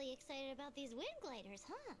 you're really excited about these wind gliders,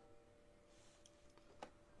 huh?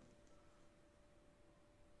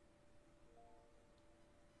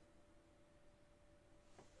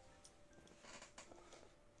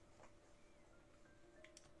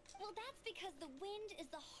 Well, that's because the wind is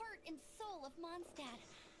the heart and soul of Mondstadt.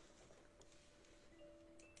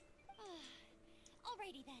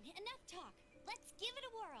 Alrighty then, enough talk. Let's give it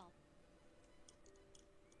a whirl.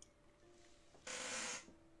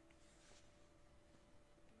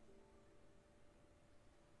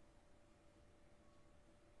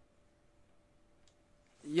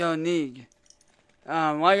 Yo, Neeg.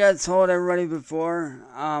 Like I told everybody before,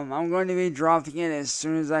 I'm going to be dropping it as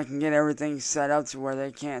soon as I can get everything set up to where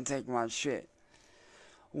they can't take my shit.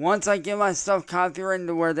 Once I get my stuff copyrighted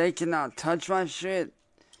to where they cannot touch my shit,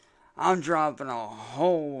 I'm dropping a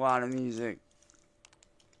whole lot of music.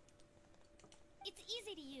 It's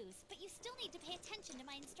easy to use, but you still need to pay attention to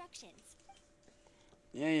my instructions.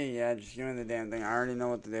 Yeah, just give me the damn thing. I already know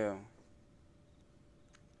what to do.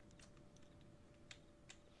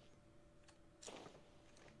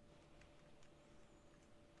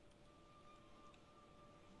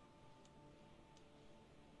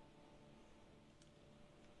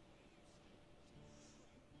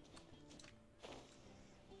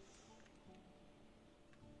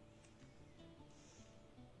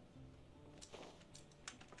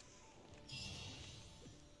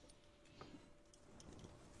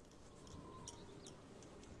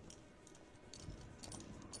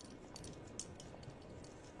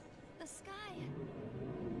 The sky.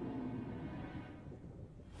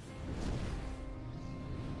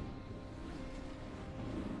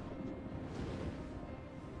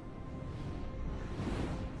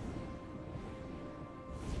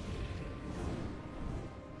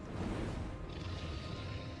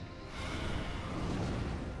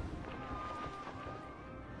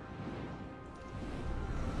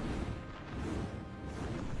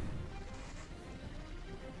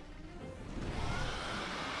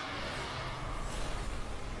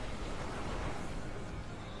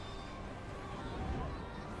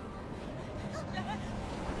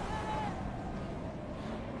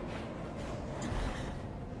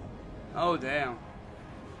 Oh, damn.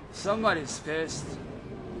 Somebody's pissed.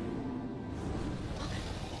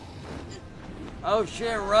 Oh,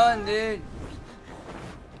 shit, run, dude.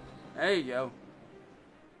 There you go.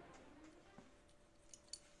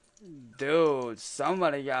 Dude,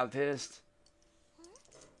 somebody got pissed. Huh?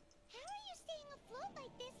 How are you staying afloat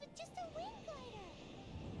like this with just a wind glider?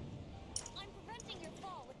 I'm preventing your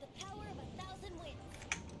fall with the power of 1,000 winds.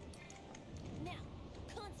 Now,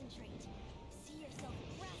 concentrate. See yourself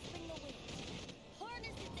grasping the wind.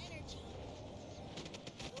 Harness its energy.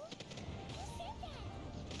 Who said that?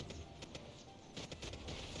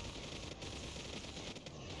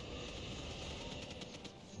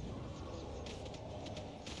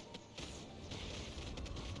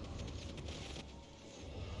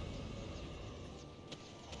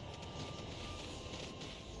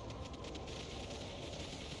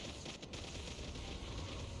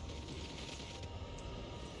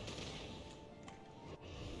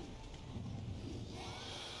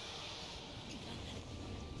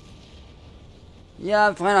 Yeah,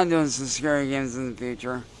 I plan on doing some scary games in the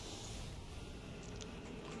future.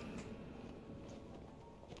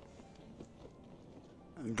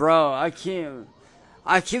 Bro, I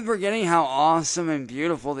keep forgetting how awesome and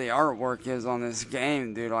beautiful the artwork is on this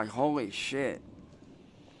game, dude. Like, holy shit.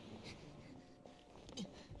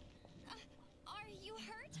 Are you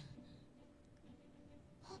hurt?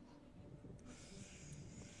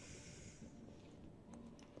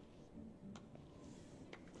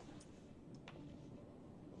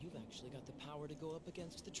 You've actually got the power to go up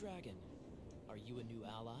against the dragon. Are you a new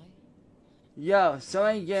ally? Yo,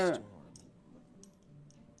 somebody get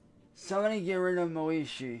Storm. rid of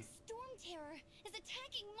Moishi. Storm Terror is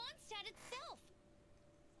attacking Mondstadt itself.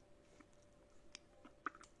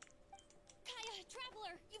 Kaya,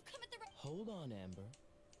 Traveler, you've come at the right. Hold on, Amber.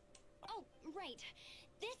 Oh, right.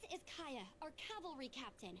 This is Kaya, our cavalry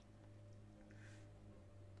captain.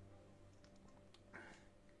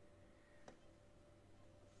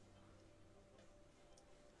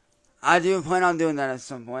 I do plan on doing that at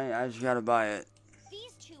some point. I just gotta buy it.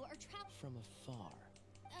 These two are traveling. From afar.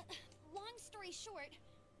 Long story short,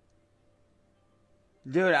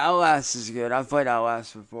 Dude, Outlast is good. I've played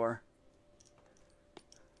Outlast before.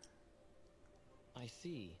 I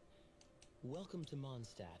see. Welcome to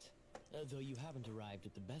Mondstadt. Though you haven't arrived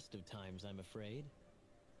at the best of times, I'm afraid.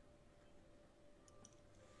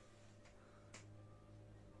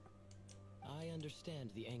 I understand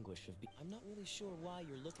the anguish of I'm not really sure why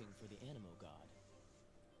you're looking for the Animo God.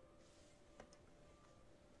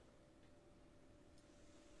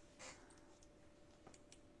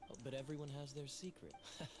 But everyone has their secret.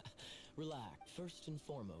 Relax. First and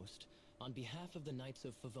foremost, on behalf of the Knights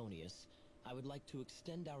of Favonius, I would like to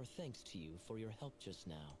extend our thanks to you for your help just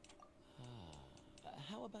now.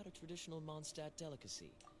 how about a traditional Mondstadt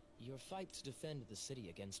delicacy? Your fight to defend the city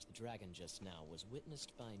against the dragon just now was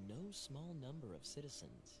witnessed by no small number of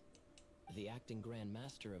citizens. The acting Grand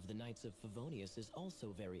Master of the Knights of Favonius is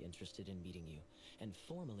also very interested in meeting you, and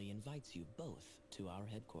formally invites you both to our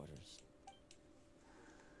headquarters.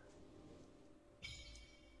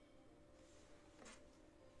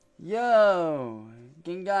 Yo,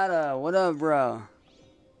 Gingata, what up, bro?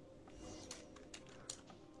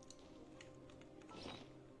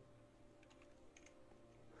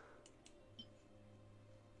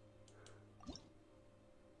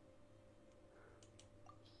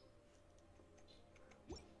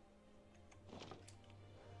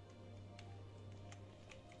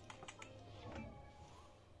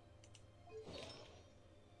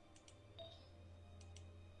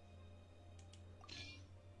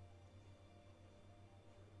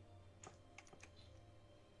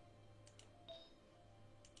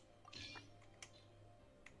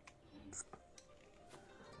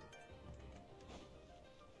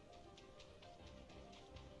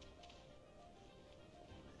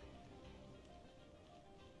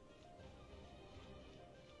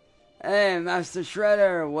 Hey, Master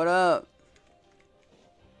Shredder, what up?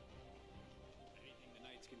 Anything the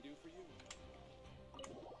knights can do for you?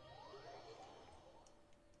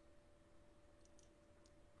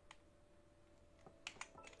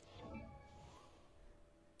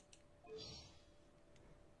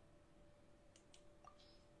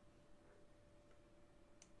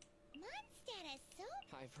 Mondstadt is so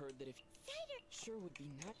I've heard that if Cyraxx. sure would be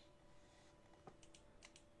not.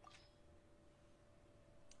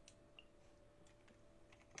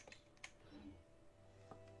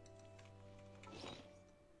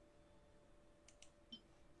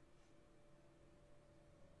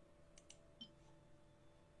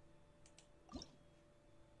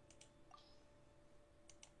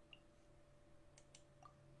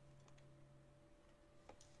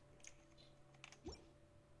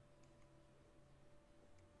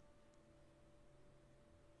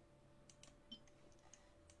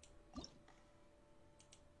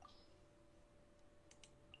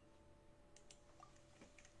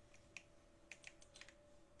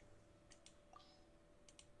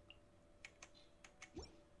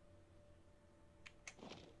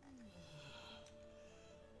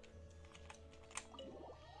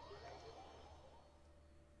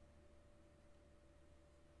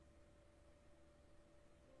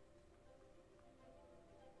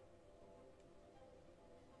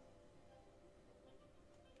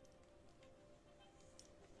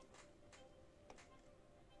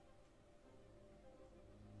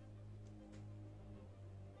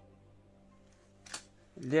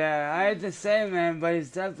 Yeah, I hate to say, man, but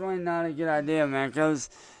it's definitely not a good idea, man, because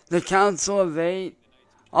the Council of Eight,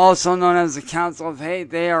 also known as the Council of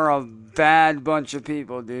Hate, they are a bad bunch of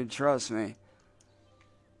people, dude, trust me.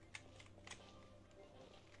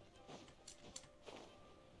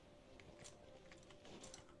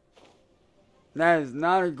 That is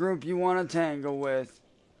not a group you want to tangle with.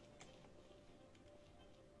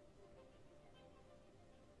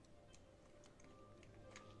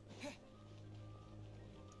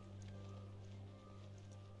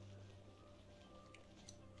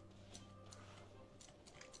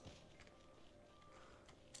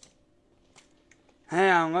 Hang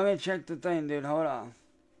on, let me check the thing, dude. Hold on.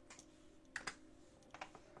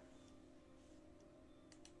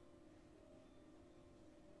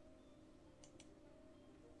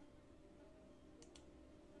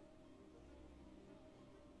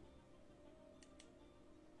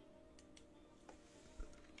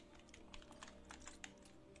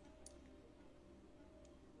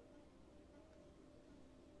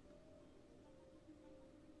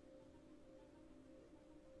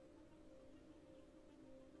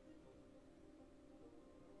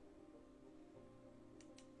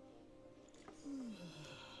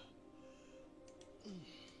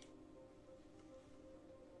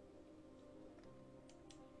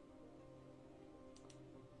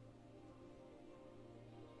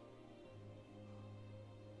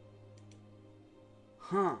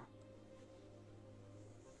 Huh.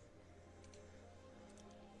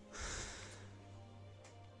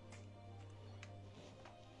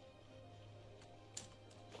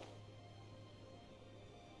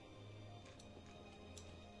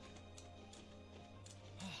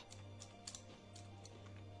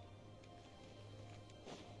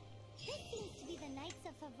 This seems to be the Knights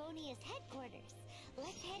of Favonius headquarters.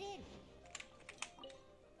 Let's head in.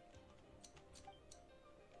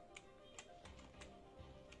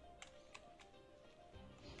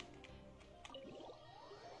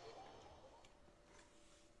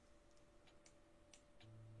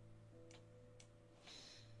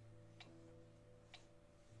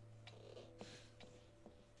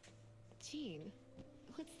 Jean,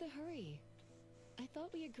 what's the hurry? I thought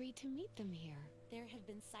we agreed to meet them here. There have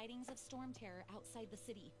been sightings of storm terror outside the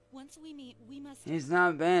city. Once we meet, we must... He's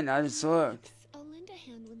not banned. I just looked. I'll lend a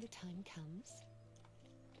hand when the time comes.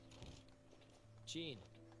 Jean,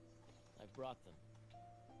 I brought them.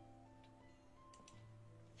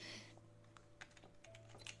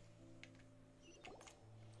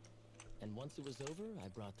 And once it was over, I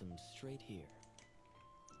brought them straight here.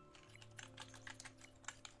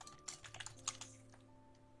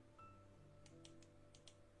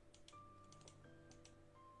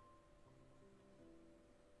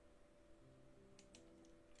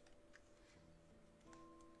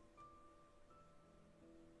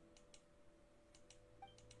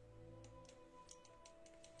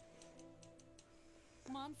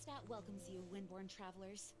 Mondstadt welcomes you, Windborn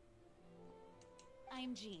travelers. I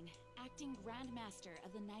am Jean, acting Grand Master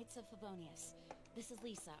of the Knights of Favonius. This is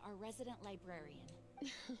Lisa, our resident librarian.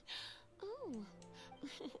 Oh,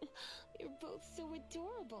 you're both so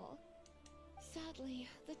adorable. Sadly,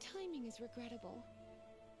 the timing is regrettable.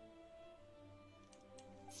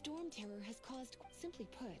 Storm terror has caused, simply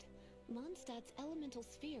put, Mondstadt's elemental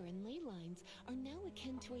sphere and ley lines are now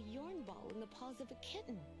akin to a yarn ball in the paws of a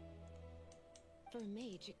kitten. For a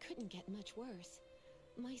mage, it couldn't get much worse.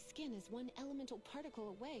 My skin is one elemental particle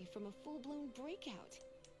away from a full-blown breakout.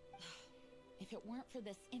 If it weren't for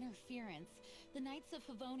this interference, the Knights of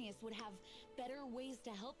Favonius would have better ways to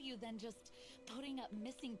help you than just putting up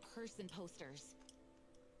missing person posters.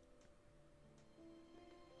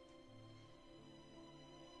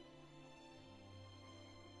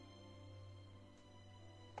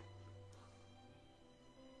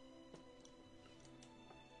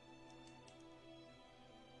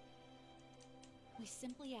 We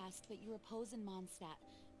simply ask that you repose in Mondstadt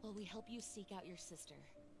while we help you seek out your sister.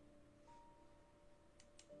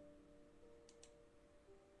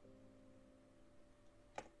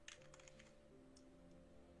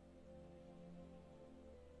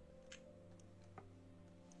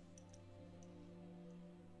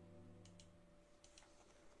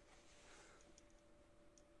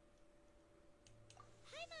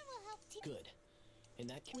 Paimon will help too. Good. In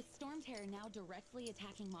that case... With Storm Terror now directly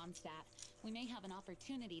attacking Mondstadt, we may have an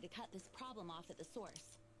opportunity to cut this problem off at the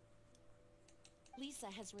source. Lisa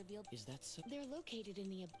has revealed... Is that so? They're located in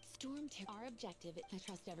the Storm terror. Our objective, I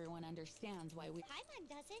trust everyone understands why we... Paimon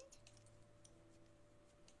doesn't.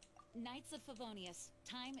 Knights of Favonius,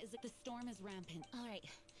 time is... The storm is rampant. Alright,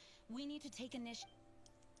 we need to take initiative.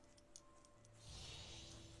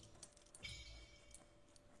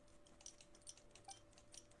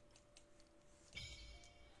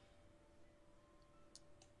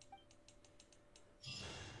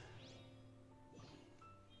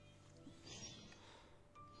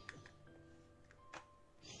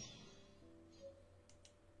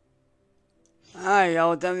 Alright, y'all,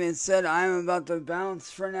 with that being said, I am about to bounce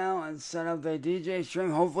for now and set up a DJ stream.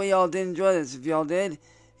 Hopefully y'all did enjoy this. If y'all did,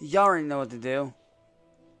 y'all already know what to do.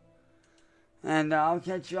 And I'll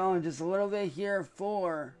catch y'all in just a little bit here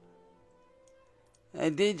for a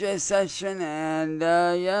DJ session. And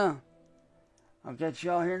yeah, I'll catch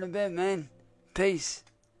y'all here in a bit, man. Peace.